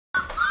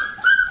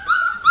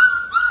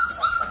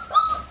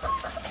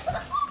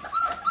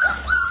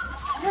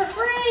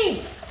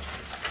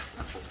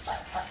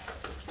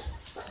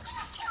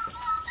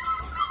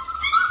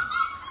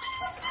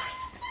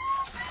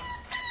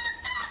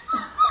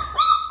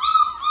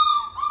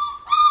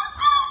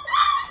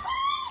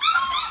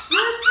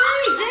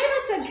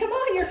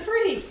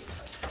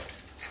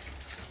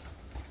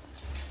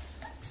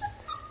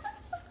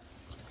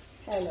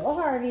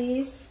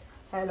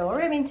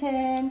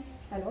Remington.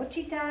 Hello,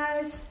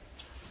 cheetahs.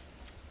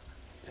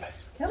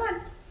 Come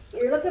on.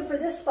 You're looking for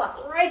this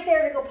spot right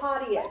there to go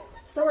potty in.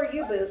 So are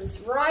you,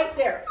 Boots. Right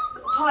there.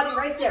 Potty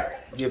right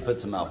there. You put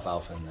some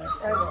alfalfa in there.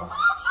 There we go.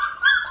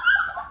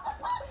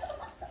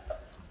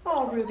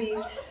 Oh,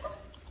 rubies.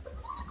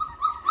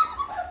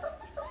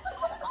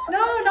 No,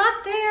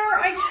 not there.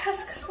 I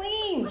just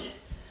cleaned.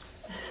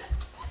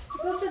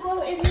 You're supposed to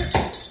go in your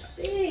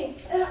thing.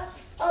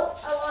 Oh,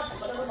 I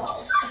lost one of the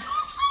balls.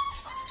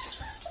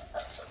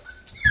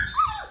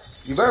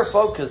 You better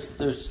focus.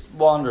 There's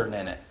wandering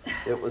in it.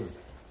 It was.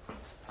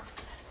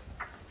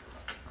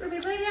 Ruby,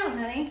 lay down,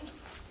 honey.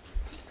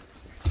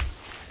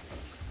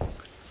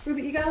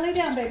 Ruby, you gotta lay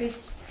down, baby.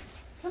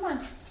 Come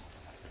on.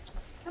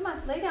 Come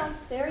on, lay down.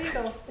 There you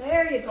go.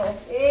 There you go.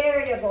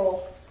 There you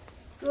go.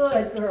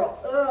 Good girl.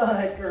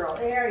 Good girl.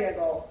 There you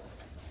go.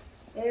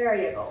 There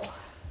you go.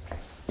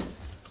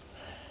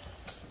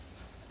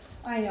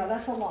 I know,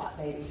 that's a lot,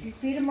 baby. If you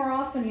feed them more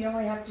often, you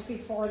only have to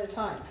feed 4 at a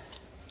time.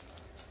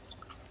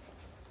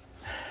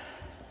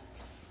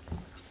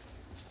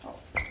 Oh,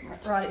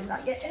 Roddy's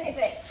not getting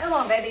anything. Come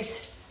on,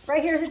 babies.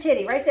 Right here's a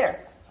titty, right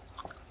there.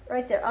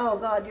 Right there. Oh,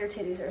 God, your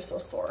titties are so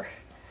sore.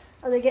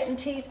 Are they getting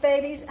teeth,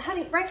 babies?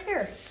 Honey, right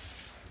here.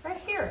 Right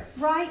here.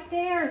 Right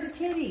there's a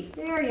titty.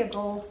 There you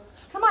go.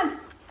 Come on.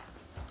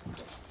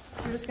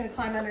 I'm just going to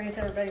climb underneath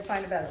everybody and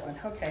find a better one.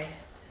 Okay.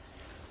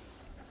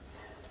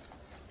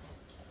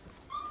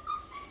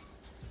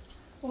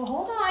 Well,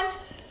 hold on.